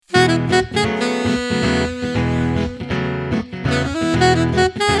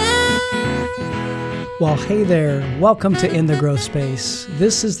Well, hey there. Welcome to In the Growth Space.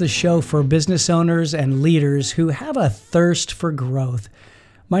 This is the show for business owners and leaders who have a thirst for growth.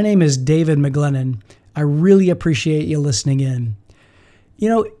 My name is David McGlennon. I really appreciate you listening in. You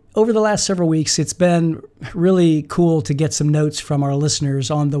know, over the last several weeks, it's been really cool to get some notes from our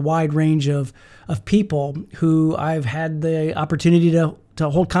listeners on the wide range of people who I've had the opportunity to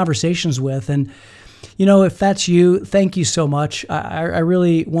hold conversations with. And you know, if that's you, thank you so much. I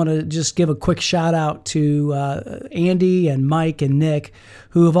really want to just give a quick shout out to Andy and Mike and Nick,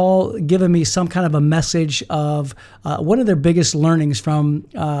 who have all given me some kind of a message of one of their biggest learnings from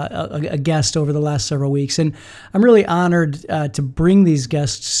a guest over the last several weeks. And I'm really honored to bring these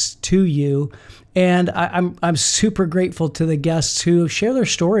guests to you. And I'm super grateful to the guests who share their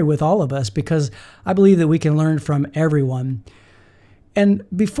story with all of us, because I believe that we can learn from everyone. And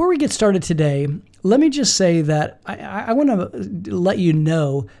before we get started today, let me just say that I want to let you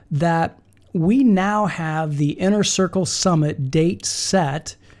know that we now have the Inner Circle Summit date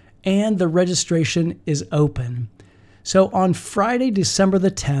set and the registration is open. So on Friday, December the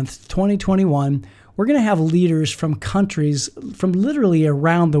 10th, 2021, we're going to have leaders from countries from literally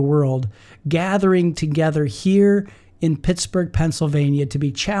around the world gathering together here in Pittsburgh, Pennsylvania, to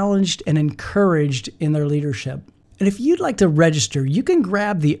be challenged and encouraged in their leadership. And if you'd like to register, you can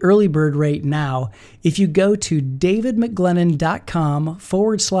grab the early bird rate now if you go to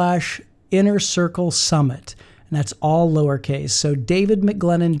davidmcglennon.com/Inner Circle Summit. And that's all lowercase. So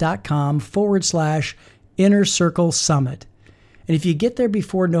davidmcglennon.com/Inner Circle Summit. And if you get there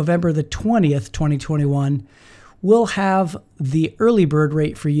before November the 20th, 2021, we'll have the early bird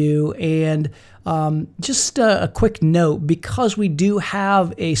rate for you. And just a quick note, because we do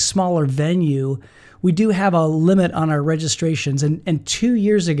have a smaller venue, we do have a limit on our registrations, and 2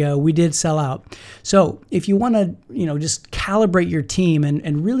 years ago we did sell out. So if you want to, just calibrate your team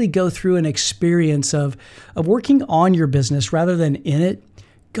and really go through an experience of working on your business rather than in it,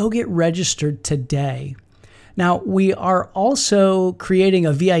 go get registered today. Now, we are also creating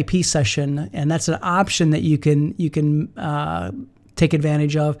a VIP session, and that's an option that you can take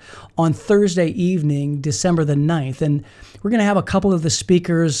advantage of on Thursday evening, December the 9th. And we're going to have a couple of the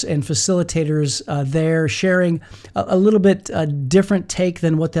speakers and facilitators there sharing a little bit different take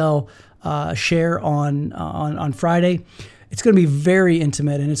than what they'll share on Friday. It's going to be very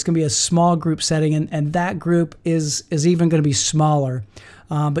intimate, and it's going to be a small group setting, and that group is even going to be smaller.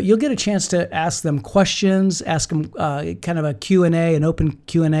 But you'll get a chance to ask them questions, ask them kind of a Q&A, an open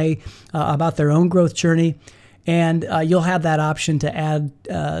Q&A about their own growth journey. And you'll have that option to add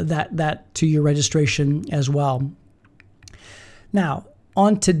that to your registration as well. Now,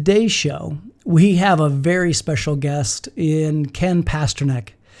 on today's show, we have a very special guest in Ken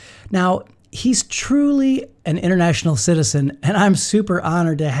Pasternak. Now, he's truly an international citizen, and I'm super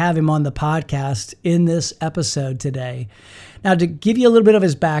honored to have him on the podcast in this episode today. Now, to give you a little bit of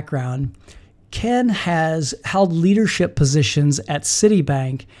his background, Ken has held leadership positions at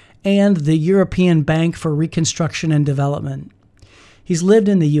Citibank and the European Bank for Reconstruction and Development. He's lived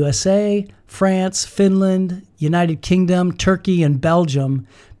in the USA, France, Finland, United Kingdom, Turkey, and Belgium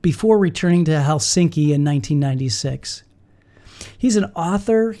before returning to Helsinki in 1996. He's an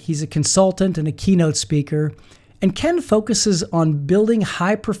author, he's a consultant, and a keynote speaker, and Ken focuses on building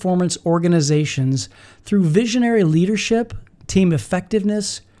high-performance organizations through visionary leadership, team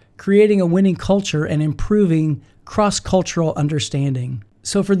effectiveness, creating a winning culture, and improving cross-cultural understanding.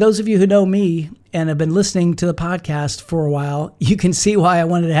 So for those of you who know me and have been listening to the podcast for a while, you can see why I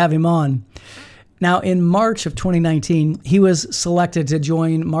wanted to have him on. Now, in March of 2019, he was selected to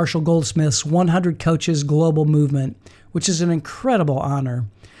join Marshall Goldsmith's 100 Coaches Global Movement, which is an incredible honor.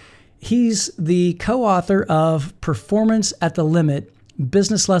 He's the co-author of Performance at the Limit,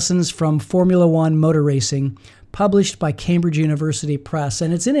 Business Lessons from Formula One Motor Racing, published by Cambridge University Press,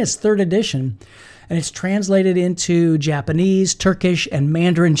 and it's in its third edition. And it's translated into Japanese, Turkish, and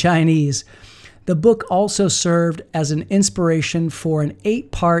Mandarin Chinese. The book also served as an inspiration for an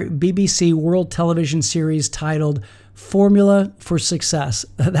 8-part BBC World Television series titled Formula for Success.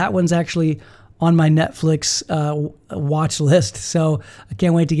 That one's actually on my Netflix watch list, so I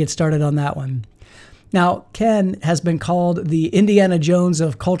can't wait to get started on that one. Now, Ken has been called the Indiana Jones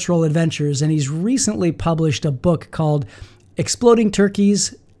of cultural adventures, and he's recently published a book called Exploding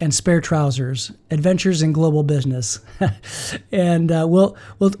Turkeys and Spare Trousers: Adventures in Global Business. And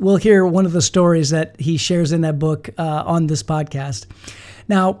we'll hear one of the stories that he shares in that book on this podcast.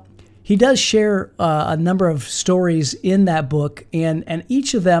 Now, he does share a number of stories in that book, and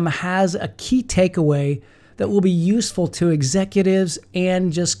each of them has a key takeaway that will be useful to executives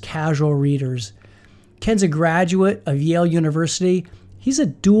and just casual readers. Ken's a graduate of Yale University He's a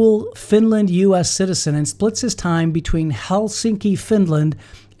dual Finland-U.S. citizen and splits his time between Helsinki, Finland,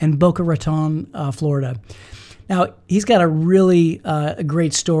 and Boca Raton, Florida. Now, he's got a really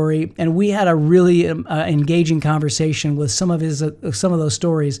great story, and we had a really engaging conversation with some of those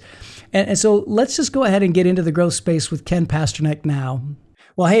stories. And so let's just go ahead and get into the growth space with Ken Pasternak now.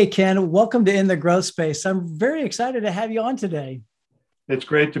 Well, hey, Ken, welcome to In the Growth Space. I'm very excited to have you on today. It's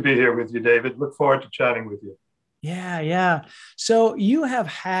great to be here with you, David. Look forward to chatting with you. Yeah. So you have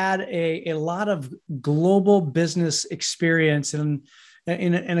had a lot of global business experience and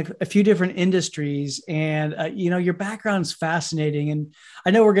in a few different industries, and your background's fascinating. And I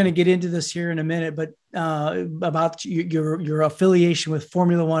know we're going to get into this here in a minute, but about your affiliation with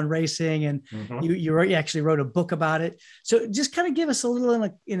Formula One racing, and you actually wrote a book about it. So just kind of give us a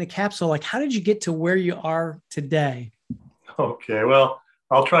little in a capsule, like how did you get to where you are today? Okay, well,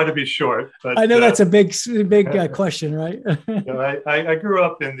 I'll try to be short. But I know that's a big question, right? I grew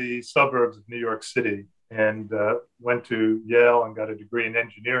up in the suburbs of New York City and went to Yale and got a degree in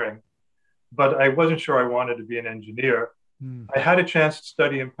engineering. But I wasn't sure I wanted to be an engineer. I had a chance to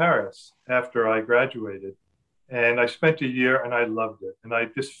study in Paris after I graduated. And I spent a year and I loved it. And I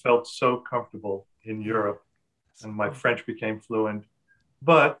just felt so comfortable in Europe. And my French became fluent.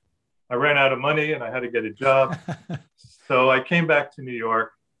 But I ran out of money and I had to get a job. So I came back to New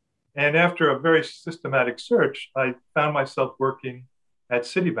York. And after a very systematic search, I found myself working at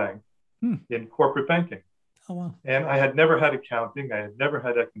Citibank in corporate banking. Oh, wow. And I had never had accounting. I had never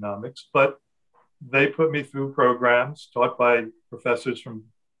had economics, but they put me through programs taught by professors from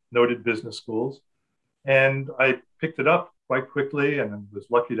noted business schools. And I picked it up quite quickly and was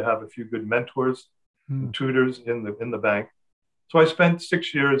lucky to have a few good mentors and tutors in the bank. So I spent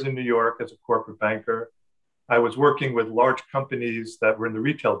 6 years in New York as a corporate banker. I was working with large companies that were in the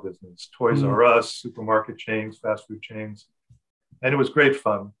retail business, Toys R Us, supermarket chains, fast food chains. And it was great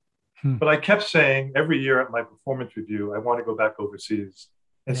fun. But I kept saying every year at my performance review, I want to go back overseas.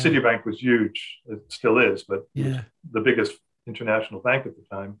 And Citibank was huge. It still is, but it was the biggest international bank at the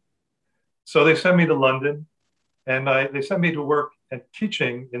time. So they sent me to London, and they sent me to work and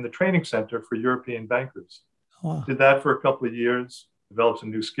teaching in the training center for European bankers. Wow. Did that for a couple of years, developed some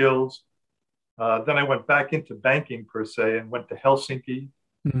new skills. Then I went back into banking per se and went to Helsinki,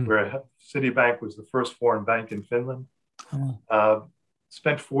 where Citibank was the first foreign bank in Finland.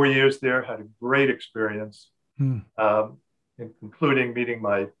 Spent 4 years there, had a great experience, including meeting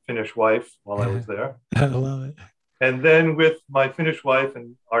my Finnish wife while I was there. I love it. And then with my Finnish wife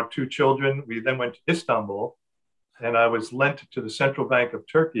and our 2 children, we then went to Istanbul, and I was lent to the Central Bank of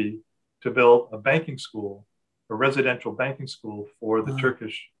Turkey to build a banking school, a residential banking school for the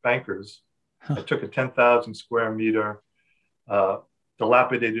Turkish bankers. I took a 10,000 square meter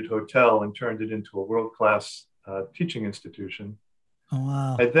dilapidated hotel and turned it into a world-class teaching institution. Oh,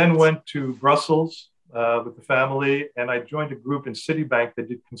 wow. I then went to Brussels with the family, and I joined a group in Citibank that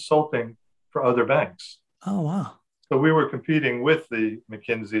did consulting for other banks. Oh, wow. So we were competing with the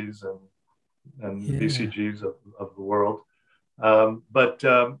McKinseys and BCGs of the world. But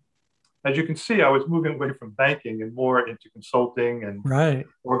as you can see, I was moving away from banking and more into consulting and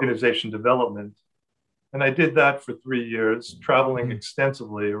organization development. And I did that for 3 years, traveling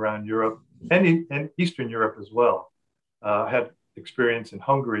extensively around Europe and Eastern Europe as well. I had experience in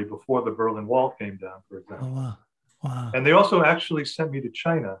Hungary before the Berlin Wall came down, for example. Oh, wow. Wow. And they also actually sent me to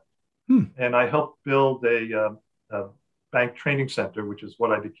China. And I helped build a bank training center, which is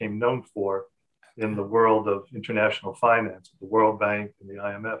what I became known for in the world of international finance, the World Bank and the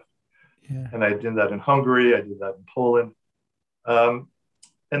IMF. And I did that in Hungary. I did that in Poland.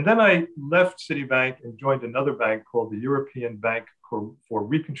 And then I left Citibank and joined another bank called the European Bank for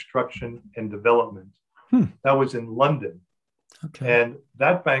Reconstruction and Development. That was in London. Okay. And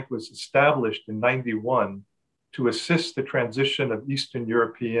that bank was established in 91 to assist the transition of Eastern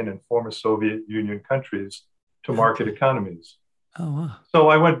European and former Soviet Union countries to market economies. Oh, wow. So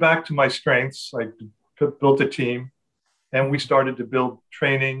I went back to my strengths. I built a team, and we started to build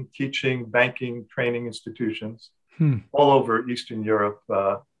training, teaching, banking, training institutions all over Eastern Europe,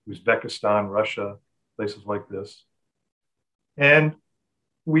 Uzbekistan, Russia, places like this. And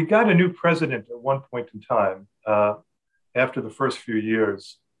we got a new president at one point in time after the first few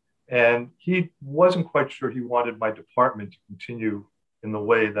years. And he wasn't quite sure he wanted my department to continue in the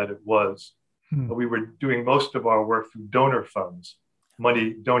way that it was. But we were doing most of our work through donor funds,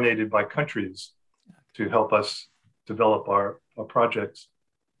 money donated by countries to help us develop our projects.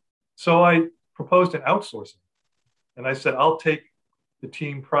 So I proposed an outsourcing. And I said, I'll take the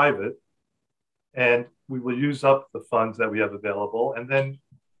team private and we will use up the funds that we have available. And then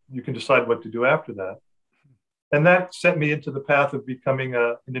you can decide what to do after that. And that set me into the path of becoming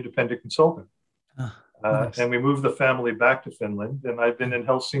an independent consultant. Nice. And we moved the family back to Finland, and I've been in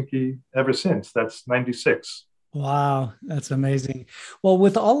Helsinki ever since. That's 96. Wow, that's amazing. Well,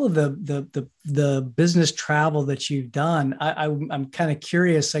 with all of the business travel that you've done, I'm kind of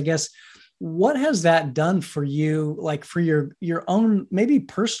curious, I guess, what has that done for you, like for your own maybe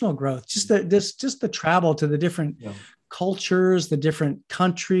personal growth, just the travel to the different Yeah. cultures, the different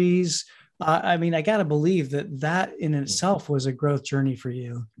countries. I mean, I got to believe that in itself was a growth journey for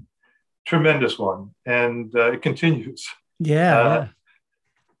you. Tremendous one. And it continues. Yeah, Uh,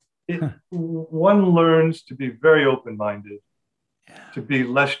 yeah. one learns to be very open minded, Yeah. to be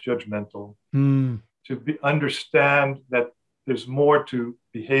less judgmental, Mm, understand that there's more to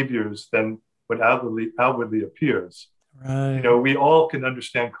behaviors than what outwardly appears. You right. know, we all can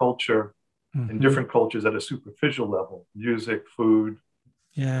understand culture in Hmm. different cultures at a superficial level, music, food,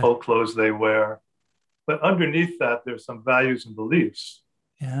 Yeah, clothes they wear. But underneath that, there's some values and beliefs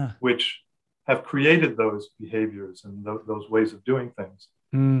yeah. which have created those behaviors and those ways of doing things.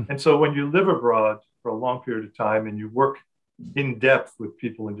 Mm, And so when you live abroad for a long period of time and you work in depth with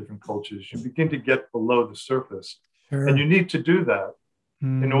people in different cultures, you begin to get below the surface. And you sure. need to do that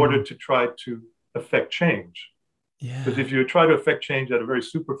in order Mm, to try to affect change. Because yeah, if you try to affect change at a very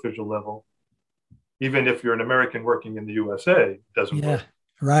superficial level, even if you're an American working in the USA, it doesn't yeah. work.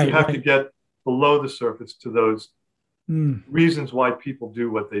 You Right, have to right. get below the surface to those Mm, reasons why people do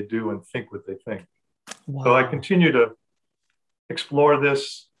what they do and think what they think. So I wow. continue to explore this,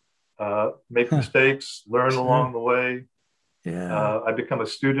 make Huh, mistakes, learn along sure. the way. Yeah, I become a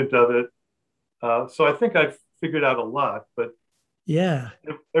student of it. So I think I've figured out a lot, but yeah.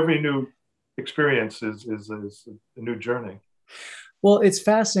 every new experience is a new journey. Well, it's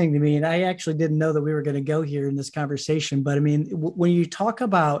fascinating to me, and I actually didn't know that we were going to go here in this conversation. But I mean, when you talk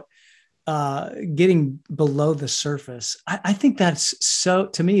about getting below the surface, I think that's so.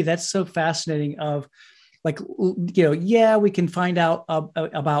 To me, that's so fascinating. Of like, yeah, we can find out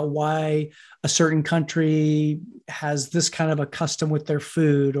about why a certain country has this kind of a custom with their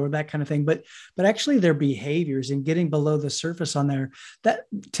food or that kind of thing, but actually their behaviors and getting below the surface on there, that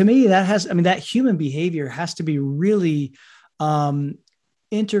to me, that has, I mean, that human behavior has to be really um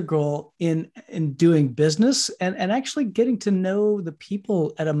integral in doing business and actually getting to know the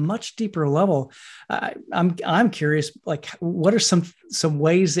people at a much deeper level. I'm curious, like, what are some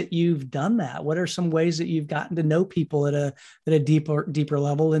ways that you've done that? What are some ways that you've gotten to know people at a deeper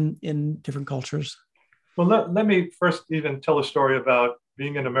level in different cultures? Well, let me first even tell a story about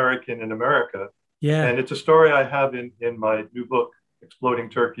being an American in America. Yeah. And it's a story I have in my new book, Exploding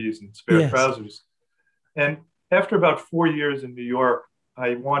Turkeys and Spare Yes. Trousers. And after about 4 years in New York,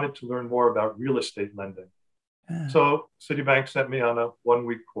 I wanted to learn more about real estate lending. Yeah. So Citibank sent me on a 1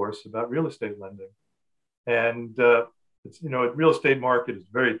 week course about real estate lending. And it's, you know, the real estate market is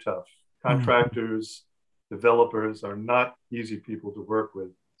very tough. Mhm. Contractors, developers are not easy people to work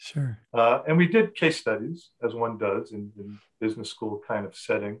with. Sure. And we did case studies, as one does in business school kind of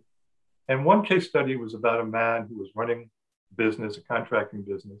setting. And one case study was about a man who was running business, a contracting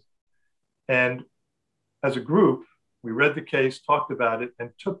business. And as a group, we read the case, talked about it,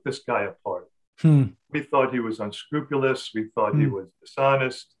 and took this guy apart. Hmm. We thought he was unscrupulous. We thought he Hmm. was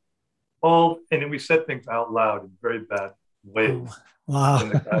dishonest. All, and then we said things out loud in very bad Oh, ways wow. in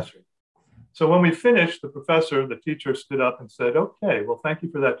the classroom. So when we finished, the teacher stood up and said, "Okay, well, thank you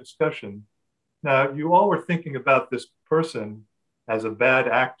for that discussion. Now, you all were thinking about this person as a bad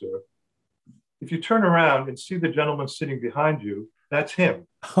actor. If you turn around and see the gentleman sitting behind you, that's him."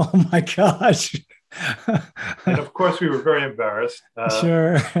 Oh my gosh. And of course, we were very embarrassed.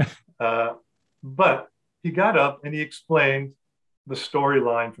 Sure. Uh, but he got up and he explained the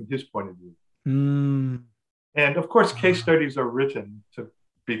storyline from his point of view. Mm, And of course, case wow. studies are written to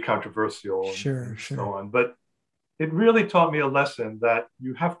be controversial Sure, and so sure. on. But it really taught me a lesson that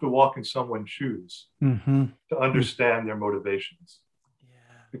you have to walk in someone's shoes Mm-hmm. to Mm. understand their motivations. Yeah,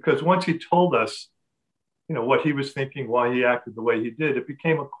 Because once he told us, you know, what he was thinking, why he acted the way he did, it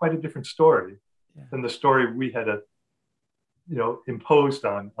became quite a different story yeah. than the story we had, imposed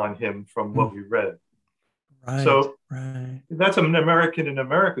on him from what Mm. we read. Right, So right. that's an American in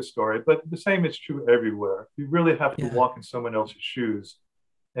America story, but the same is true everywhere. You really have to Yeah, walk in someone else's shoes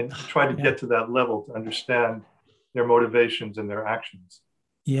and try to yeah, get to that level to understand their motivations and their actions.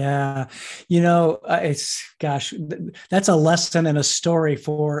 yeah. It's gosh, that's a lesson and a story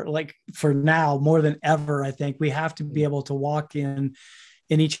for like for now more than ever. I think we have to be able to walk in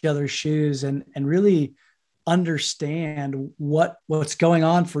each other's shoes and really understand what's going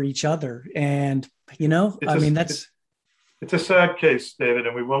on for each other. And I It's a mean, it's, that's it's a sad case, David,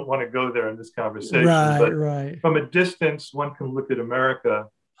 and we won't want to go there in this conversation. Right, But right. from a distance, one can look at America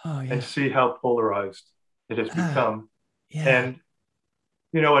Oh and yeah. see how polarized it has Ah, become. yeah. And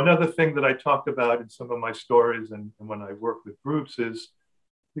another thing that I talked about in some of my stories and when I work with groups is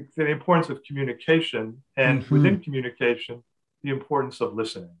the importance of communication, and Hmm. within communication, the importance of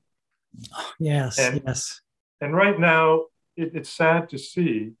listening. Yes, And yes. and right now, it's sad to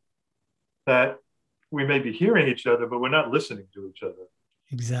see that we may be hearing each other, but we're not listening to each other.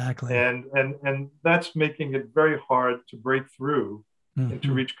 Exactly. And that's making it very hard to break through and to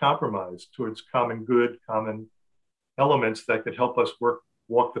Hmm. reach compromise towards common good, common elements that could help us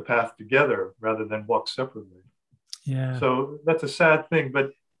walk the path together rather than walk separately. Yeah. So that's a sad thing.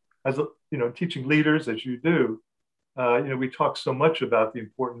 But as teaching leaders as you do, we talk so much about the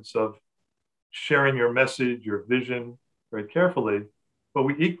importance of sharing your message, your vision very carefully, but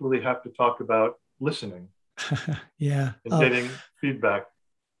we equally have to talk about listening Yeah. and Oh, getting feedback.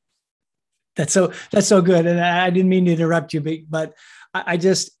 that's so good. And I didn't mean to interrupt you, but I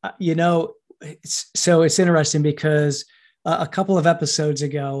just it's interesting because a couple of episodes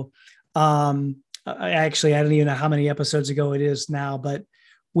ago, I don't even know how many episodes ago it is now, but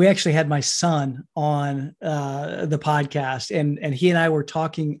we actually had my son on the podcast, and he and I were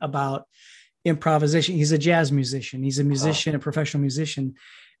talking about improvisation. He's a jazz musician. He's a Uh, musician, a professional musician,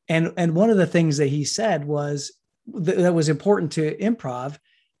 and one of the things that he said was that was important to improv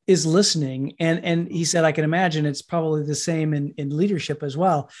is listening. And he said, I can imagine it's probably the same in leadership as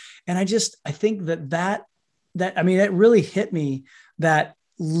well. And I think that I mean, it really hit me that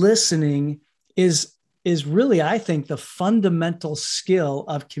listening is really, I think, the fundamental skill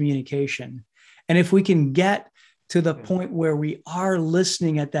of communication. And if we can get to the point where we are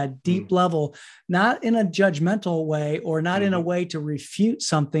listening at that deep level, not in a judgmental way or not in a mm-hmm, way to refute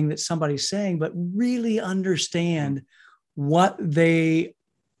something that somebody's saying, but really understand what they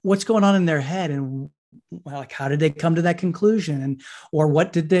what's going on in their head, and like how did they come to that conclusion, and or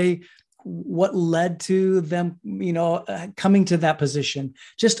what led to them coming to that position.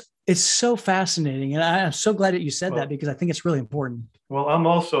 Just, it's so fascinating, and I'm so glad that you said that well, because I think it's really important. well, I'm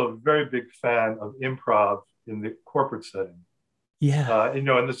also a very big fan of improv in the corporate setting. Yeah. And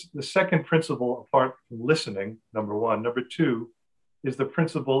the second principle, apart from listening, number one, number two, is the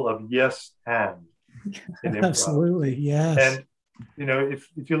principle of yes and in improv. Absolutely. Yes. And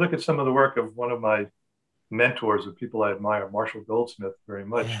if you look at some of the work of one of my mentors, or people I admire, Marshall Goldsmith, very Yeah.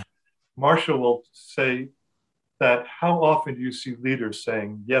 much, Marshall will say that how often do you see leaders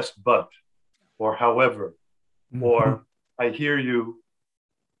saying yes, but, or however, Mm-hmm. or I hear you,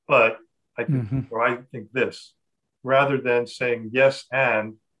 but I think, Mm-hmm. or I think this, rather than saying yes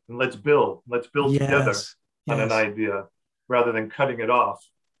and let's build together Yes. on an Yes. idea, rather than cutting it off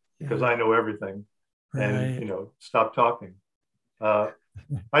because Yeah. I know everything and Right. stop talking. Uh,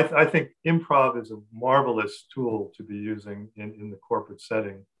 I think improv is a marvelous tool to be using in the corporate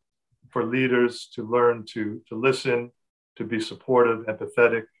setting for leaders to learn to listen, to be supportive,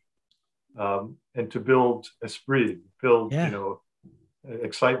 empathetic, and to build esprit, build Yeah.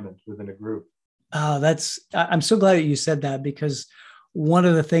 excitement within a group. I'm so glad that you said that, because one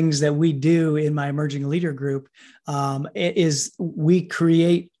of the things that we do in my emerging leader group is we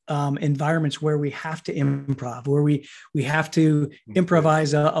create environments where we have to improv, where we have to Great.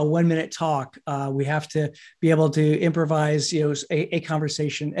 improvise a 1 minute talk. We have to be able to improvise, a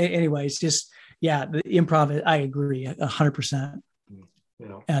conversation. Anyways, just, yeah, the improv. I agree 100%. You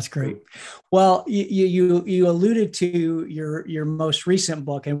know, That's great. good. Well, you alluded to your most recent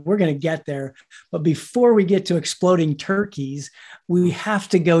book, and we're going to get there. But before we get to Exploding Turkeys, we have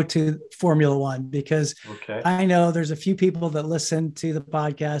to go to Formula One, because Okay. I know there's a few people that listen to the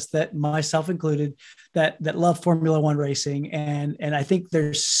podcast, that myself included, that love Formula One racing, and I think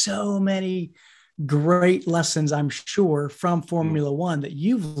there's so many great lessons, I'm sure, from Formula One that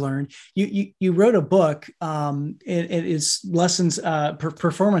you've learned. You wrote a book. It is lessons,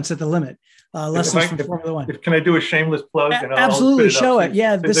 performance at the limit. Lessons from Formula One. Can I do a shameless plug, and I'll spit Absolutely, it up show so, it.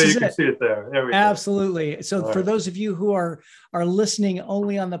 Yeah, so this you is can it. see it there. There we go. Absolutely. So All for right. those of you who are listening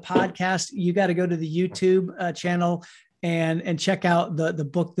only on the podcast, you got to go to the YouTube channel and check out the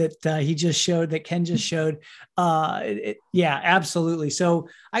book that he just showed, that Ken just showed. Yeah, absolutely. So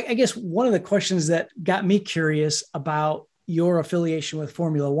I guess one of the questions that got me curious about your affiliation with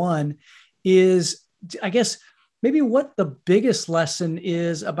Formula One is, I guess, maybe what the biggest lesson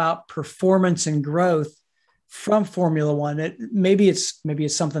is about performance and growth from Formula One. Maybe it's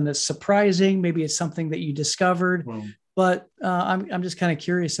something that's surprising. Maybe it's something that you discovered, but I'm just kind of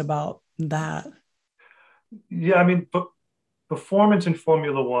curious about that. Yeah, I mean, performance in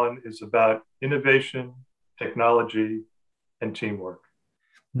Formula One is about innovation, technology, and teamwork.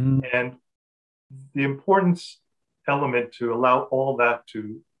 Mm. And the importance element to allow all that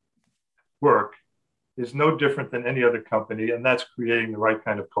to work is no different than any other company, and that's creating the right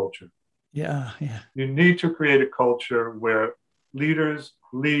kind of culture. Yeah. Yeah. You need to create a culture where leaders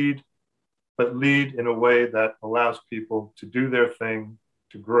lead, but lead in a way that allows people to do their thing,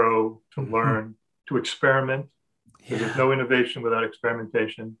 to grow, to Mm-hmm. learn, to experiment, because there's Yeah. no innovation without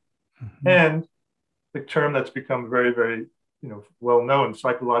experimentation. Mm-hmm. And the term that's become very, very, well known,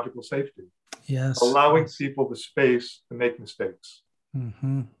 psychological safety, Yes. allowing Yes. people the space to make mistakes.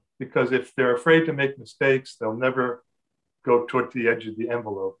 Mm-hmm. Because if they're afraid to make mistakes, they'll never go toward the edge of the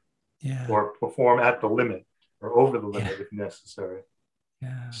envelope Yeah. or perform at the limit or over the Yeah. limit if necessary.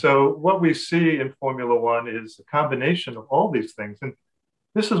 Yeah. So what we see in Formula One is a combination of all these things. And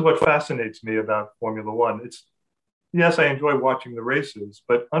this is what fascinates me about Formula One. It's, yes, I enjoy watching the races,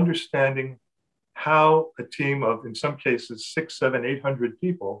 but understanding how a team of, in some cases, 6, 7, 800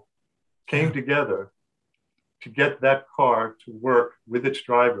 people came Yeah. together to get that car to work with its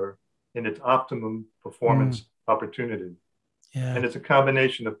driver in its optimum Mm. performance opportunity. Yeah. And it's a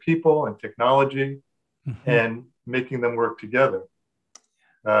combination of people and technology Mm-hmm. and making them work together.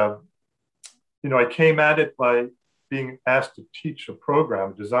 Uh, I came at it by being asked to teach a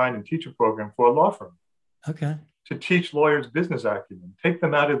program, design and teach a program for a law firm, Okay. to teach lawyers business acumen, take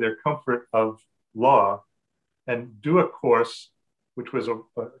them out of their comfort of law and do a course, which was a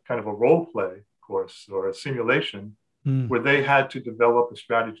kind of a role play course or a simulation, Mm. where they had to develop a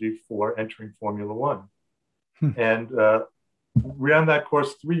strategy for entering Formula One. Hmm. And ran that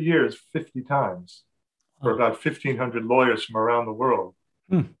course 3 years, 50 times for Oh. about 1,500 lawyers from around the world.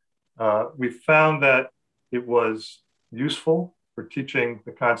 Hmm. We found that it was useful for teaching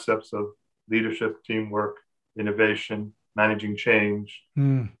the concepts of leadership, teamwork, innovation, managing change,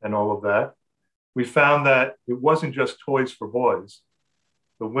 Mm. and all of that. We found that it wasn't just toys for boys.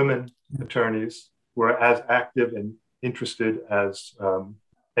 The women attorneys were as active and interested as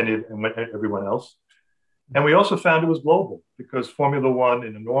everyone else. And we also found it was global because Formula One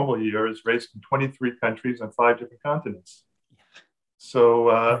in a normal year is raced in 23 countries on 5 different continents. So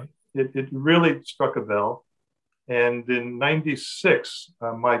Right. it really struck a bell. And in 96,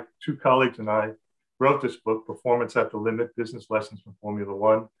 my two colleagues and I wrote this book, Performance at the Limit, Business Lessons from Formula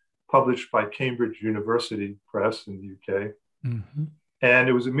One, published by Cambridge University Press in the UK. Mm-hmm. And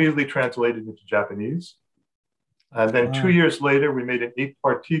it was immediately translated into Japanese. And then 2 years later, we made an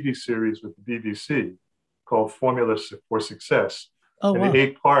 8-part TV series with the BBC called Formula for Success. Oh, and wow. the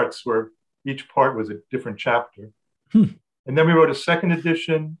 8 parts were, each part was a different chapter. Hmm. And then we wrote a second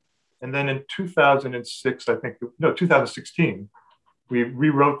edition. And then in 2016, we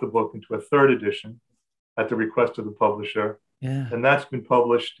rewrote the book into a third edition at the request of the publisher. Yeah. And that's been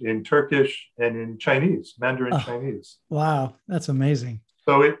published in Turkish and in Chinese, Mandarin Chinese. Wow. That's amazing.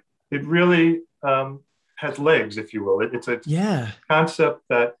 So it really has legs, if you will. It's a concept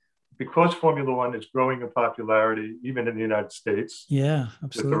that, because Formula One is growing in popularity, even in the United States, yeah,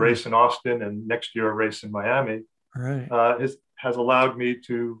 absolutely, with the race in Austin and next year a race in Miami, right, has allowed me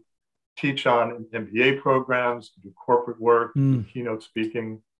to teach on MBA programs, to do corporate work, do keynote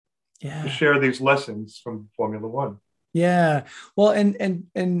speaking, to share these lessons from Formula One. Yeah. Well,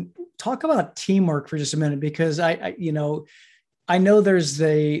 and talk about teamwork for just a minute, because I know there's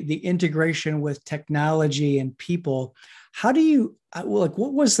the integration with technology and people. How do you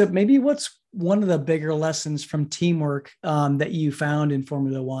what's one of the bigger lessons from teamwork that you found in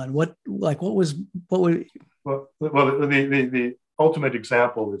Formula One? Well, the ultimate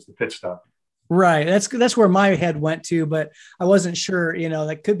example is the pit stop. Right. That's where my head went to, but I wasn't sure,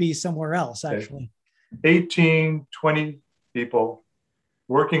 that could be somewhere else actually. 18, 20 people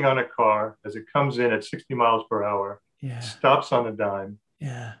working on a car as it comes in at 60 miles per hour, stops on a dime.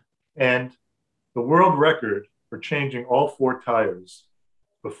 Yeah. And the world record for changing all 4 tires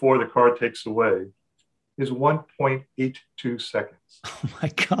before the car takes away is 1.82 seconds. Oh my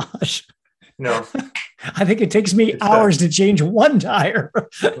gosh. I think it takes me hours to change one tire.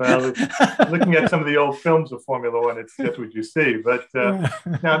 Well, looking at some of the old films of Formula One, that's what you see. But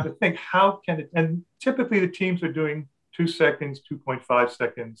now to think, how can it, and typically the teams are doing 2 seconds, 2.5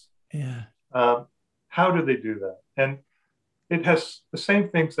 seconds. Yeah. How do they do that? And it has the same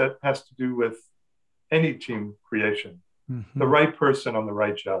things that has to do with any team creation. Mm-hmm. The right person on the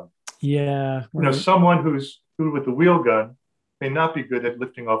right job. Yeah. Right. Someone who's with the wheel gun may not be good at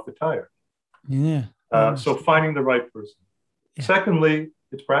lifting off the tire. Yeah. So finding the right person. Yeah. Secondly,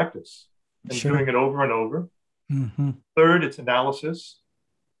 it's practice and doing it over and over. Mm-hmm. Third, it's analysis.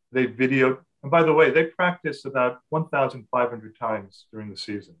 They video, and by the way, they practice about 1,500 times during the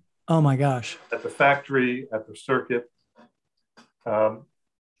season. Oh my gosh. At the factory, at the circuit. Um, Wow.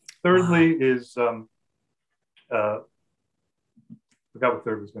 thirdly is, forgot what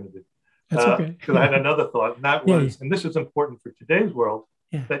third was going to be, That's okay. because I had another thought, and that Yeah. Yeah. was, and this is important for today's world,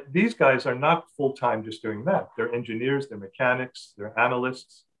 Yeah. that these guys are not full time just doing that. They're engineers, they're mechanics, they're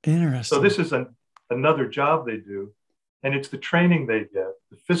analysts. So Interesting. this is another job they do, and it's the training they get,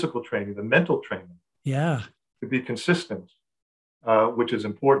 the physical training, the mental training, Yeah. to be consistent, which is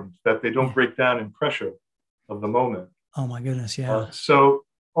important, that they don't Yeah. break down in pressure of the moment. Oh my goodness. Yeah. So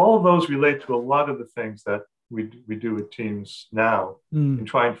all of those relate to a lot of the things that we do with teams now in Mm.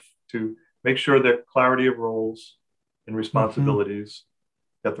 trying to make sure that clarity of roles and Hmm. responsibilities,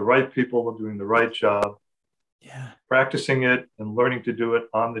 that the right people are doing the right job, Yeah. practicing it and learning to do it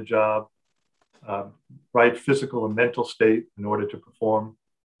on the job, uh, right physical and mental state in order to perform.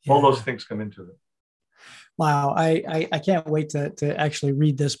 All those Yeah. things come into it. Wow. I can't wait to actually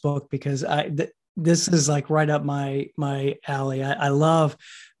read this book because this is like right up my alley. I love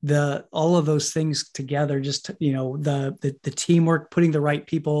the all of those things together. Just the teamwork, putting the right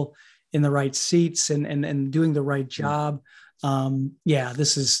people in the right seats and doing the right job. Yeah,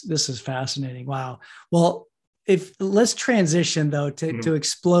 this is fascinating. Wow. Well, if let's transition though to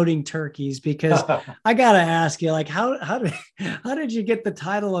exploding turkeys because I gotta ask you, like, how did you get the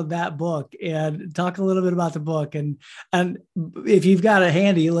title of that book? And talk a little bit about the book, and if you've got it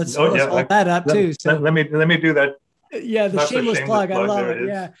handy, Oh let's yeah, hold that up too. So let me do that. yeah, the Not so shameless shameless plug, I plug. love There it. it is.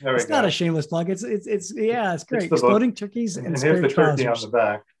 Yeah, There we it's not a go. shameless plug. It's yeah, it's It's great. the book, Exploding turkeys and and here's spare the turkey on the trousers.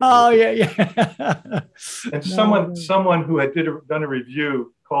 back. Oh yeah, yeah. And No, no. someone who had done a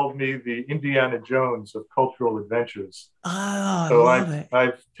review called me the Indiana Jones of cultural adventures. Oh, I So love it.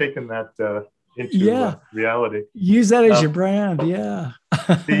 I've taken that into Yeah, reality. use that as your Um, brand. Yeah.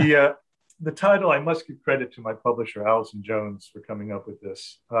 the uh, the title, I must give credit to my publisher Allison Jones for coming up with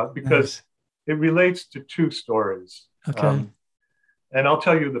this, because Nice. it relates to two stories. Okay. And I'll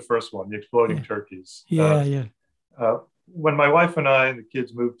tell you the first one, the exploding Yeah. turkeys. Yeah. Yeah. When my wife and I and the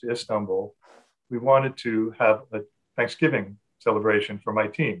kids moved to Istanbul, we wanted to have a Thanksgiving celebration for my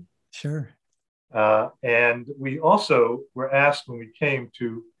team. Sure. And we also were asked when we came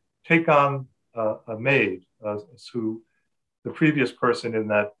to take on a maid who the previous person in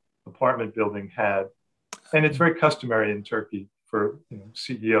that apartment building had. And it's very customary in Turkey for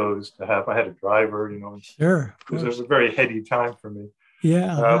CEOs to have. I had a driver, Sure. Of it was a course. very heady time for me.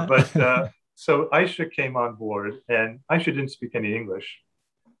 But Yeah. so Aisha came on board, and Aisha didn't speak any English,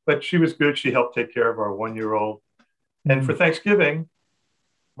 but she was good. She helped take care of our 1 year old. And for Mm. Thanksgiving,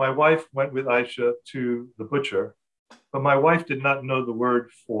 my wife went with Aisha to the butcher, but my wife did not know the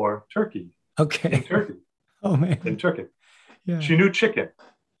word for turkey in Okay. Turkey, Oh in man. Turkey. Yeah. She knew chicken.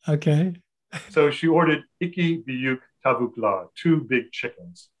 Okay. So she ordered iki büyük tavuklar, two big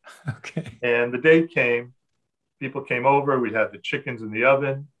chickens. Okay. And the day came, people came over, we had the chickens in the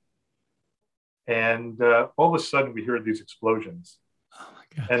oven, and all of a sudden we heard these explosions. Oh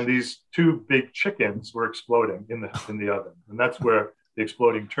my And gosh. these two big chickens were exploding in the oven. And that's where the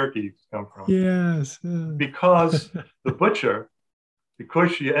exploding turkeys come from. Yes. Because the butcher,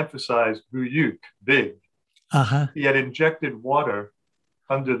 because she emphasized büyük, big, Uh-huh. he had injected water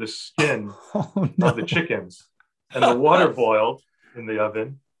under the skin Oh of the no. chickens, and the water boiled in the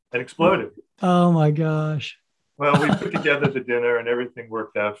oven and exploded. Oh my gosh. Well, we put together the dinner and everything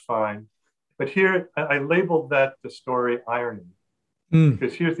worked out fine. But here I labeled that the story irony, Mm,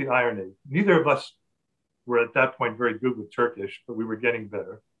 because here's the irony. Neither of us were at that point very good with Turkish, but we were getting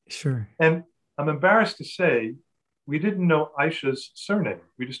better. sure. And I'm embarrassed to say we didn't know Aisha's surname.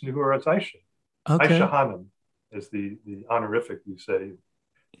 We just knew her as Aisha. Aisha Okay. Hanım is the honorific you say.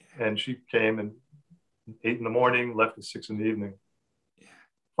 And she came and 8 in the morning, left at 6 in the evening.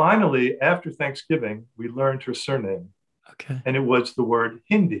 Finally, after Thanksgiving, we learned her surname, Okay. and it was the word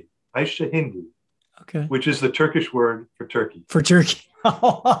Hindi, Aisha Hindi, Okay. which is the Turkish word for turkey. For turkey.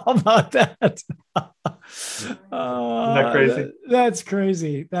 How about that? Isn't that crazy? That's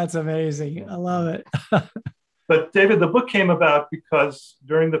crazy. That's amazing. I love it. But David, the book came about because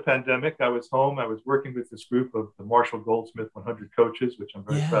during the pandemic, I was home. I was working with this group of the Marshall Goldsmith 100 coaches, which I'm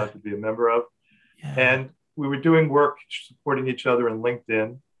very Yeah. proud to be a member of. Yeah. And we were doing work supporting each other in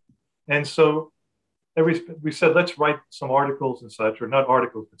LinkedIn. And so we said, let's write some articles and such, or not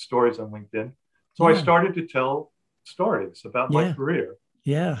articles, but stories on LinkedIn. So I Yeah. started to tell stories about my Yeah. career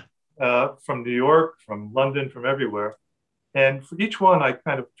Yeah. from New York, from London, from everywhere. And for each one, I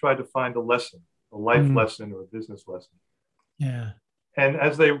kind of tried to find a lesson, a life Mm, lesson or a business lesson. yeah. And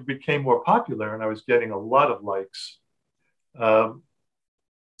as they became more popular and I was getting a lot of likes, um,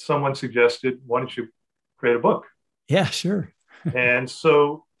 someone suggested, why don't you create a book? Yeah. Sure. And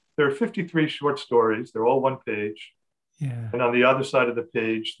so there are 53 short stories. They're all one page. Yeah. And on the other side of the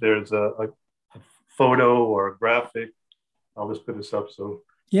page, there's a photo or a graphic. I'll just put this up so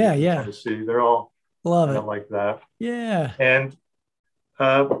you Yeah. can kind Yeah. of see. They're all Love kind of it. like that. Yeah. And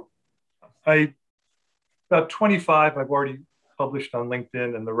uh, I about 25 I've already published on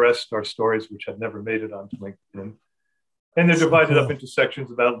LinkedIn, and the rest are stories which have never made it onto LinkedIn. And they're So divided up cool. into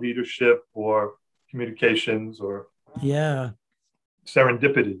sections about leadership or communications or Yeah.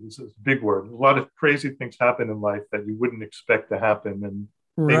 serendipity. This is a big word. A lot of crazy things happen in life that you wouldn't expect to happen, and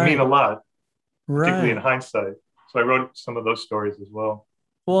they mean a Right. lot, particularly in Right. hindsight. So I wrote some of those stories as well.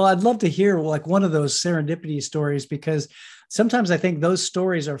 Well, I'd love to hear like one of those serendipity stories because sometimes I think those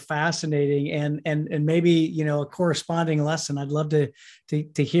stories are fascinating and maybe a corresponding lesson. I'd love to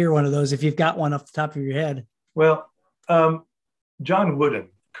hear one of those if you've got one off the top of your head. Well, John Wooden,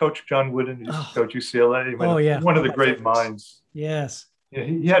 Coach John Wooden, who used to Oh, coach UCLA, oh yeah, one one of of the my great favorites. minds. Yes.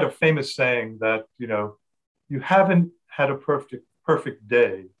 He had a famous saying that you haven't had a perfect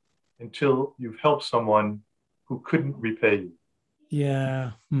day until you've helped someone who couldn't repay you.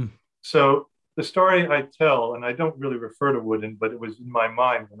 Yeah. Hmm. So the story I tell, and I don't really refer to Wooden, but it was in my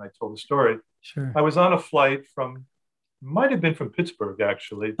mind when I told the story. Sure. I was on a flight from, might have been from Pittsburgh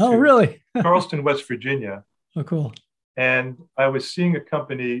actually, Oh, to really? Charleston, West Virginia. Oh, cool. And I was seeing a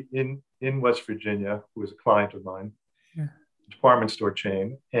company in West Virginia who was a client of mine, Yeah. a department store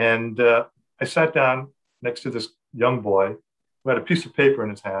chain. And I sat down next to this young boy who had a piece of paper in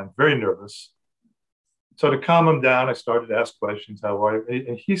his hand, very nervous. So to calm him down, I started to ask questions. How are you?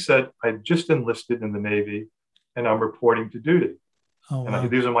 And he said, I just enlisted in the Navy and I'm reporting to duty. Oh, And wow.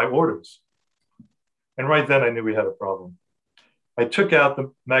 these are my orders. And right then I knew we had a problem. I took out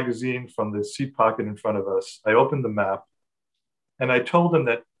the magazine from the seat pocket in front of us. I opened the map and I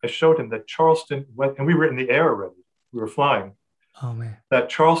showed him that Charleston, and we were in the air already. We were flying, Oh, man. that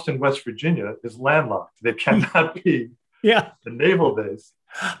Charleston, West Virginia is landlocked. There cannot be Yeah. a naval base.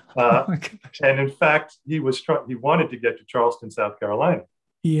 Oh, Uh, my gosh. and in fact, he wanted to get to Charleston, South Carolina.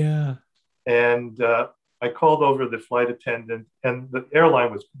 Yeah. And I called over the flight attendant, and the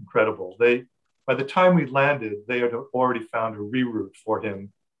airline was incredible. By the time we landed, they had already found a reroute for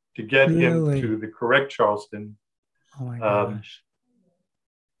him to get him to Really? the correct Charleston Oh, my um, gosh.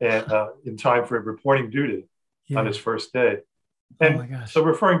 and in time for reporting duty on his Yeah. first day. Oh, And my so, gosh.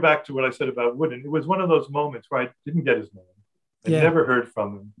 referring back to what I said about Wooden, it was one of those moments where I didn't get his name. I Yeah. never heard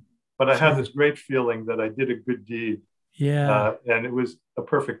from him, but I had this Sure. great feeling that I did a good deed, Yeah. and it was a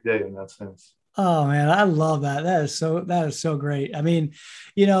perfect day in that sense. Oh man, I love that. That is so great. I mean,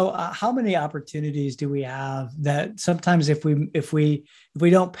 how many opportunities do we have that sometimes if we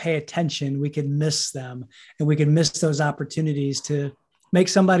don't pay attention, we can miss them and we can miss those opportunities to make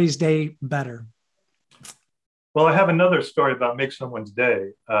somebody's day better. Well, I have another story about make someone's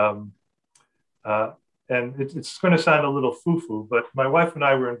day. Uh, and it's going to sound a little foo-foo, but my wife and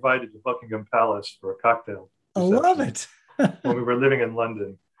I were invited to Buckingham Palace for a cocktail I love reception it. when we were living in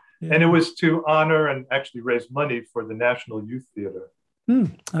London. And it Yeah. was to honor and actually raise money for the National Youth Theatre. Hmm.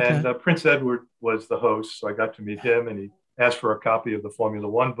 And Okay. Prince Edward was the host, so I got to meet him, and he asked for a copy of the Formula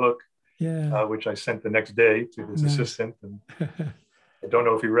One book, Yeah. which I sent the next day to his Nice. assistant. And I don't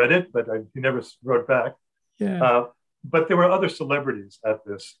know if he read it, but he never wrote back. Yeah. Uh, but there were other celebrities at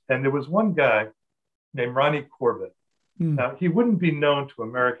this, and there was one guy named Ronnie Corbett. Hmm. Now, he wouldn't be known to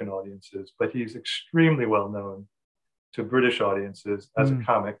American audiences, but he's extremely well known to British audiences as a Hmm.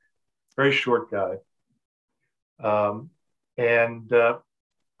 comic, very short guy. And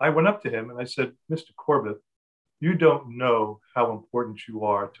I went up to him and I said, Mr. Corbett, you don't know how important you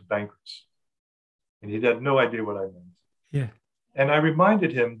are to bankers. And he had no idea what I meant. Yeah. And I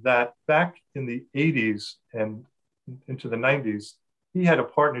reminded him that back in the 80s and into the 90s, he had a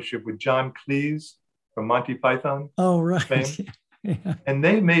partnership with John Cleese from Monty Python Oh, right. fame, Yeah. and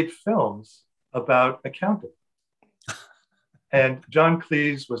they made films about accounting. And John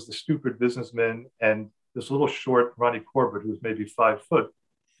Cleese was the stupid businessman, and this little short Ronnie Corbett, who was maybe 5 foot,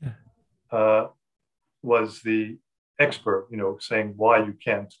 Yeah. was the expert, saying why you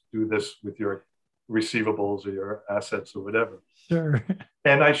can't do this with your receivables or your assets or whatever. Sure.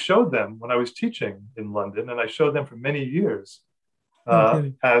 And I showed them when I was teaching in London, and I showed them for many years No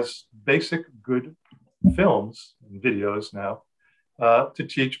kidding. as basic good films and videos now to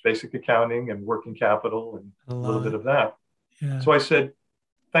teach basic accounting and working capital and I a little love bit it. of that. Yeah. So I said,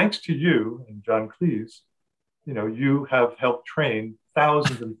 thanks to you and John Cleese, you have helped train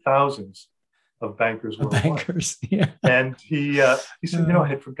thousands and thousands of bankers worldwide. Bankers. Yeah. And he said, I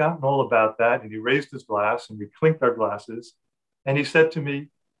had forgotten all about that. And he raised his glass and we clinked our glasses. And he said to me,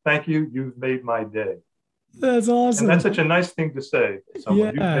 thank you, you've made my day. That's And that's awesome. such a nice thing to say to someone,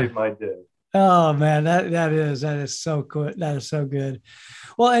 you've Yeah. made my day. Oh man, that is so good. That is so good.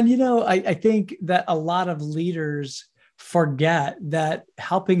 Well, and I think that a lot of leaders forget that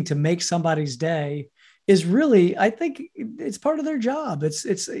helping to make somebody's day is really, I think it's part of their job. As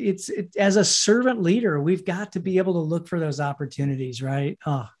a servant leader, we've got to be able to look for those opportunities, right?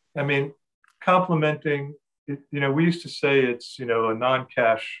 Oh, I mean, complimenting, we used to say it's, a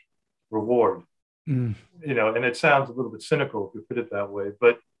non-cash reward, mm, and it sounds a little bit cynical if you put it that way,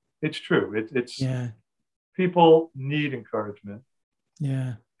 but it's true. It's yeah, people need encouragement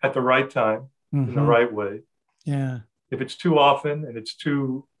yeah, at the right time, in the hmm, right way. yeah, If it's too often and it's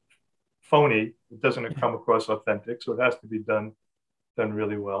too phony, it doesn't yeah, come across authentic. So it has to be done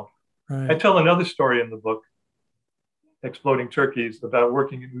really well. I right. tell another story in the book, Exploding Turkeys, about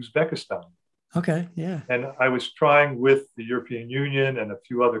working in Uzbekistan. Okay, yeah, And I was trying with the European Union and a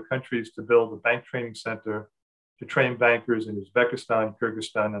few other countries to build a bank training center to train bankers in Uzbekistan,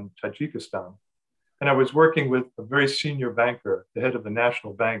 Kyrgyzstan, and Tajikistan. And I was working with a very senior banker, the head of the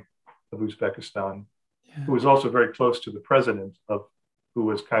National Bank of Uzbekistan, yeah, who was also very close to the president of, who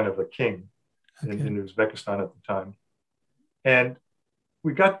was kind of a king okay. in Uzbekistan at the time. And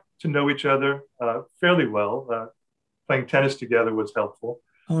we got to know each other fairly well. Playing tennis together was helpful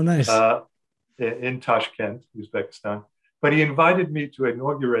Oh, nice. uh, in Tashkent, Uzbekistan. But he invited me to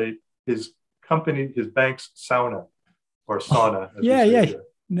inaugurate his company, his bank's sauna, or Oh, sauna, as we yeah, say yeah. here.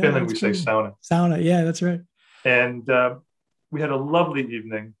 No, Finland, that's we say cool. sauna. Sauna, yeah, that's right. And we had a lovely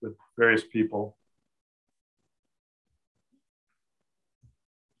evening with various people.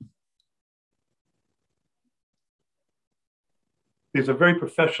 There's a very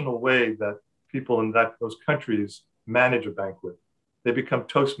professional way that people in those countries manage a banquet. They become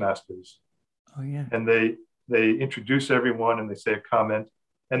Toastmasters, Oh, yeah. and they introduce everyone and they say a comment,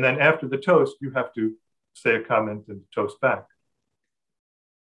 and then after the toast, you have to say a comment and toast back.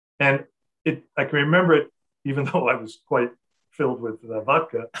 And I can remember it, even though I was quite filled with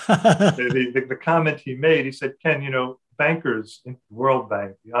vodka. The comment he made, he said, "Ken, bankers in the World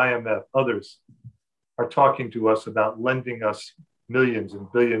Bank, the IMF, others are talking to us about lending us millions and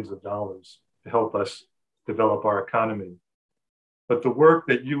billions of dollars to help us develop our economy. But the work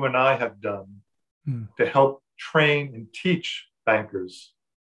that you and I have done Hmm. to help train and teach bankers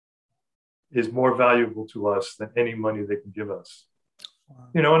is more valuable to us than any money they can give us." Wow.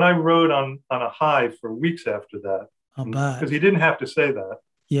 And I rode on a high for weeks after that, I'll bet. because he didn't have to say that.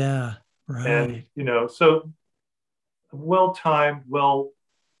 Yeah, And, right. so well timed, well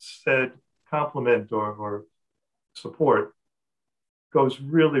said compliment or support goes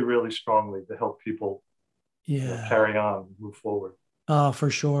really, really strongly to help people, Yeah. carry on, move forward. Oh, for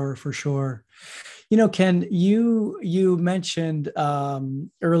sure, for sure. Ken, you mentioned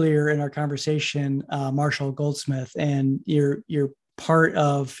earlier in our conversation Marshall Goldsmith, and you're part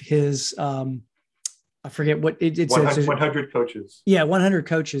of his. I forget what it's 100 coaches. yeah, 100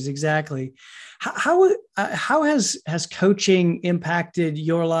 coaches exactly. How has coaching impacted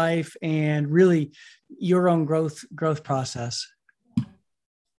your life and really your own growth process?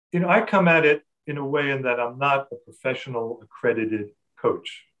 I come at it in a way in that I'm not a professional accredited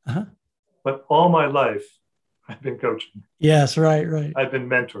coach, Uh-huh. but all my life I've been coaching. Yes, right, right. I've been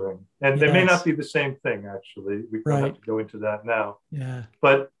mentoring. And they may not Yes, be the same thing, actually. We don't have right. to go into that now. Yeah,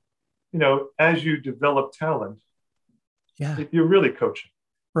 But, as you develop talent, yeah, you're really coaching.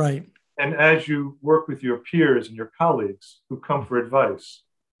 right. And as you work with your peers and your colleagues who come for advice,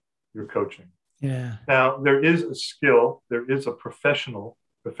 you're coaching. Yeah, Now, there is a skill, there is a profession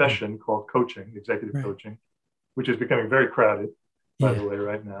called coaching, executive right. coaching, which is becoming very crowded, by Yeah, the way,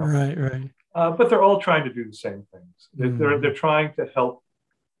 right now. right, right. But they're all trying to do the same things. They're Mhm. trying to help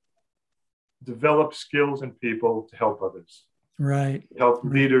develop skills in people to help others, Right, help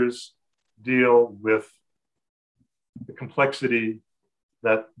right. leaders deal with the complexity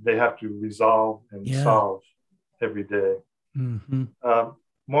that they have to resolve and Yeah. solve every day. Hmm.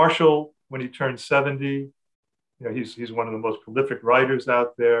 Marshall, when he turned 70, he's one of the most prolific writers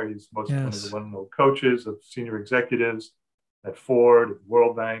out there. He's one of the Yes. well-known coaches of senior executives at Ford, at the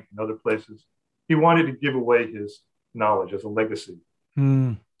World Bank, and other places. He wanted to give away his knowledge as a legacy.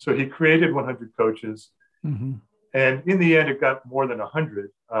 Mm. So he created 100 coaches. Hmm. And in the end, it got more than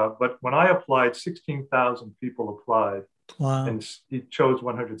 100. But when I applied, 16,000 people applied, Wow. and he chose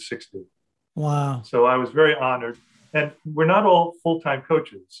 160. Wow. So I was very honored. And we're not all full-time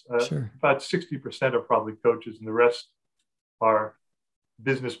coaches. Sure. About 60% are probably coaches, and the rest are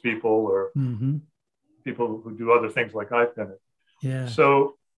business people or Hmm. people who do other things like I've done it. Yeah.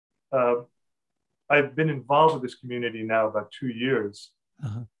 So uh, I've been involved with this community now about 2 years,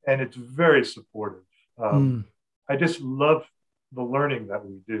 Uh-huh. and it's very supportive. Mm. I just love the learning that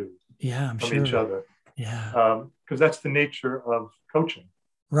we do Yeah, I'm from each sure. other. Yeah. Because that's the nature of coaching.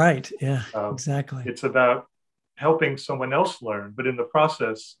 Right. Yeah, Um, exactly. it's about helping someone else learn, but in the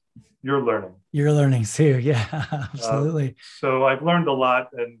process, you're learning. You're learning too. Yeah, Uh, absolutely. so I've learned a lot,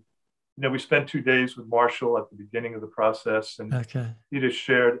 and we spent 2 days with Marshall at the beginning of the process, and Okay. he just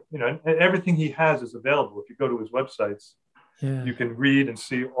shared, and everything he has is available. If you go to his websites, Yeah. you can read and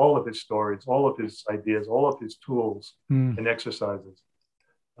see all of his stories, all of his ideas, all of his tools Mm. and exercises.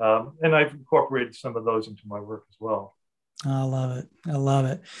 And I've incorporated some of those into my work as well. I love it. I love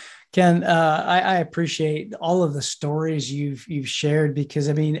it. Ken, I appreciate all of the stories you've shared, because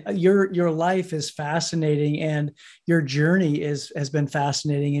I mean your life is fascinating and your journey has been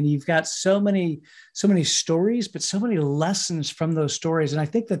fascinating, and you've got so many stories, but so many lessons from those stories. And I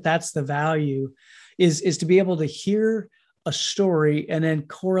think that that's the value, is to be able to hear a story and then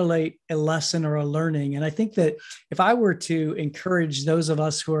correlate a lesson or a learning. And I think that if I were to encourage those of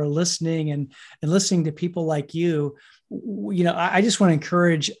us who are listening and listening to people like you, I just want to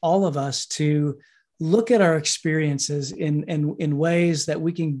encourage all of us to look at our experiences in ways that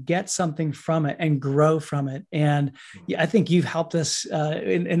we can get something from it and grow from it. And I think you've helped us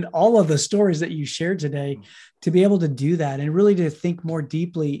in all of the stories that you shared today to be able to do that and really to think more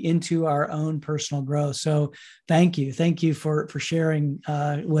deeply into our own personal growth. So thank you for sharing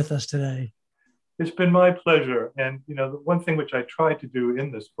with us today. It's been my pleasure. And, the one thing which I try to do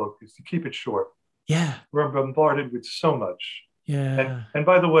in this book is to keep it short. Yeah. We're bombarded with so much. Yeah. And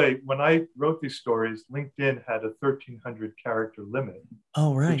by the way, when I wrote these stories, LinkedIn had a 1,300 character limit,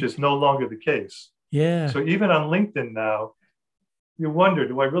 Oh, right. which is no longer the case. Yeah. So even on LinkedIn now, you wonder,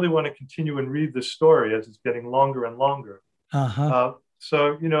 do I really want to continue and read this story as it's getting longer and longer? Uh-huh.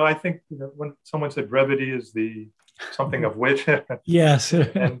 So, I think when someone said brevity is the something of wit. Yes.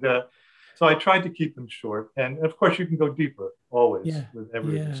 And so I tried to keep them short. And of course, you can go deeper always with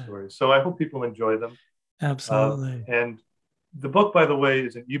every of the stories. So I hope people enjoy them. Absolutely. And the book, by the way,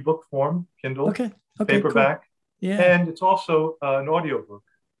 is an ebook form, Kindle, Okay, paperback. Cool. Yeah. And it's also an audiobook.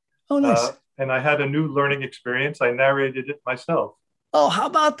 Oh, nice. And I had a new learning experience. I narrated it myself. Oh, how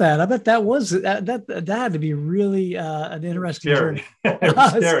about that? I bet that had to be really an interesting journey. It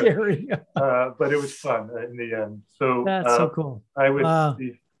was scary. Scary. But it was fun in the end. So that's so cool. I would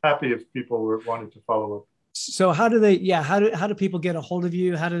be happy if people wanted to follow up. So how do people get a hold of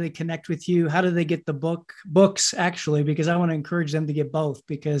you? How do they connect with you? How do they get the books actually? Because I want to encourage them to get both,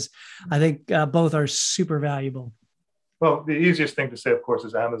 because I think both are super valuable. Well, the easiest thing to say, of course,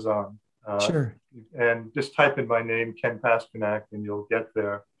 is Amazon. Sure. And just type in my name, Ken Pasternak, and you'll get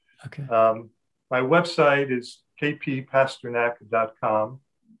there. Okay. My website is kppasternak.com.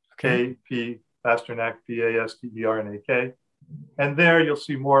 Okay. KP Pasternak, Pasternak. And there you'll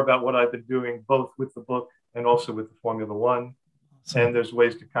see more about what I've been doing, both with the book and also with the Formula One. Awesome. And there's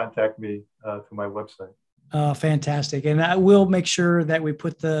ways to contact me through my website. Oh, fantastic. And I will make sure that we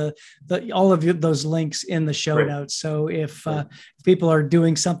put all of those links in the show notes. So if people are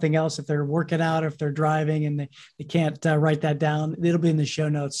doing something else, if they're working out, if they're driving and they can't write that down, it'll be in the show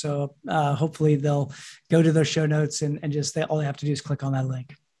notes. So hopefully they'll go to those show notes and just all they have to do is click on that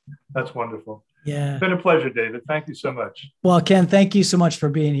link. That's wonderful. Yeah. It's been a pleasure, David. Thank you so much. Well, Ken, thank you so much for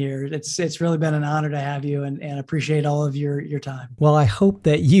being here. It's really been an honor to have you and appreciate all of your time. Well, I hope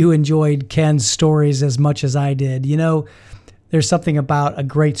that you enjoyed Ken's stories as much as I did. There's something about a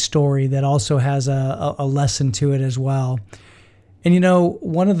great story that also has a lesson to it as well. And,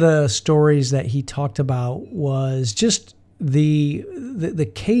 one of the stories that he talked about was just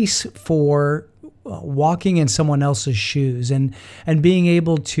the case for walking in someone else's shoes and being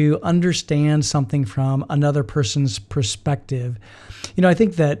able to understand something from another person's perspective. I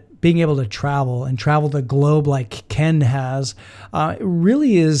think that being able to travel the globe like Ken has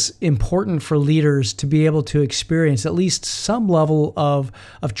really is important for leaders to be able to experience at least some level of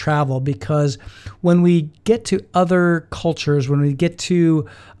travel, because when we get to other cultures, when we get to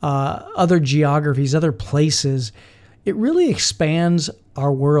other geographies, other places, it really expands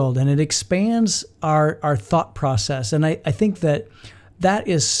our world and it expands our thought process. And I think that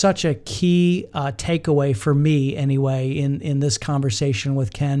is such a key takeaway for me anyway in this conversation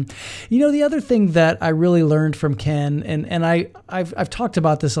with Ken. The other thing that I really learned from Ken, and I've talked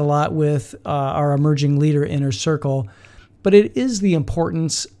about this a lot with our emerging leader inner circle, but it is the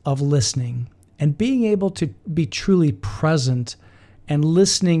importance of listening and being able to be truly present and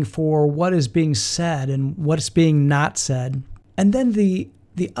listening for what is being said and what's being not said. And then the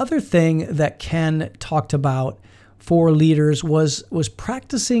other thing that Ken talked about for leaders was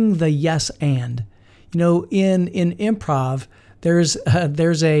practicing the yes and. In improv, there's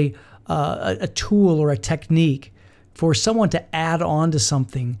a tool or a technique for someone to add on to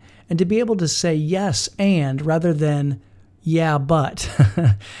something and to be able to say yes and rather than yeah but.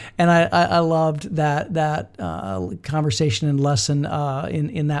 And I loved that conversation and lesson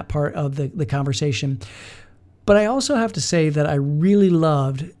in that part of the conversation. But I also have to say that I really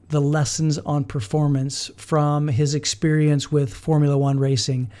loved the lessons on performance from his experience with Formula One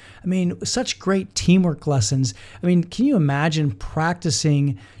racing. I mean, such great teamwork lessons. I mean, can you imagine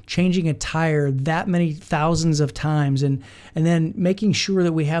practicing changing a tire that many thousands of times and then making sure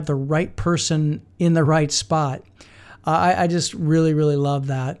that we have the right person in the right spot? I just really, really love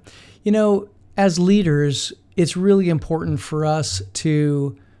that. You know, as leaders, it's really important for us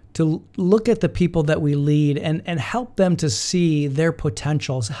to look at the people that we lead and help them to see their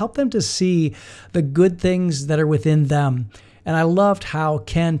potentials, help them to see the good things that are within them. And I loved how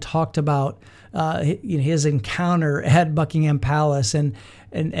Ken talked about his encounter at Buckingham Palace and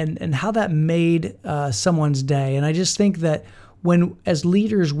how that made someone's day. And I just think that when, as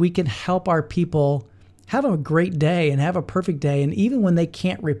leaders, we can help our people have a great day and have a perfect day, and even when they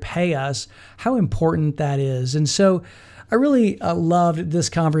can't repay us, how important that is. And so I really loved this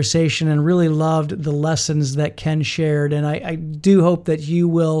conversation and really loved the lessons that Ken shared. And I do hope that you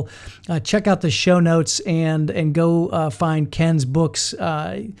will check out the show notes and go find Ken's books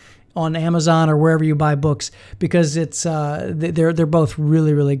on Amazon or wherever you buy books, because it's they're both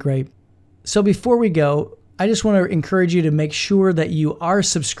really, really great. So before we go, I just want to encourage you to make sure that you are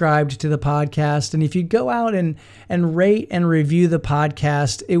subscribed to the podcast. And if you go out and rate and review the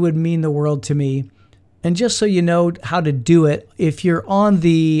podcast, it would mean the world to me. And just so you know how to do it, if you're on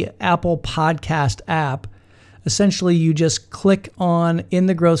the Apple Podcast app, essentially you just click on In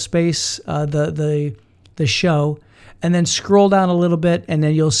the Growth Space, the show, and then scroll down a little bit, and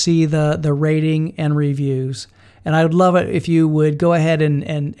then you'll see the rating and reviews. And I would love it if you would go ahead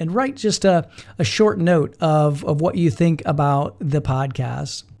and write just a short note of what you think about the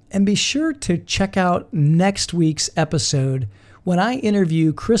podcast. And be sure to check out next week's episode when I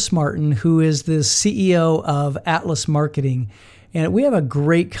interview Chris Martin, who is the CEO of Atlas Marketing. And we have a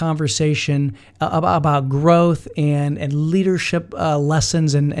great conversation about growth and leadership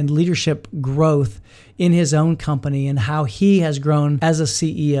lessons and leadership growth in his own company and how he has grown as a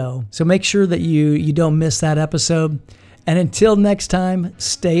CEO. So make sure that you don't miss that episode. And until next time,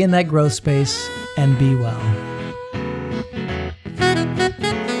 stay in that growth space and be well.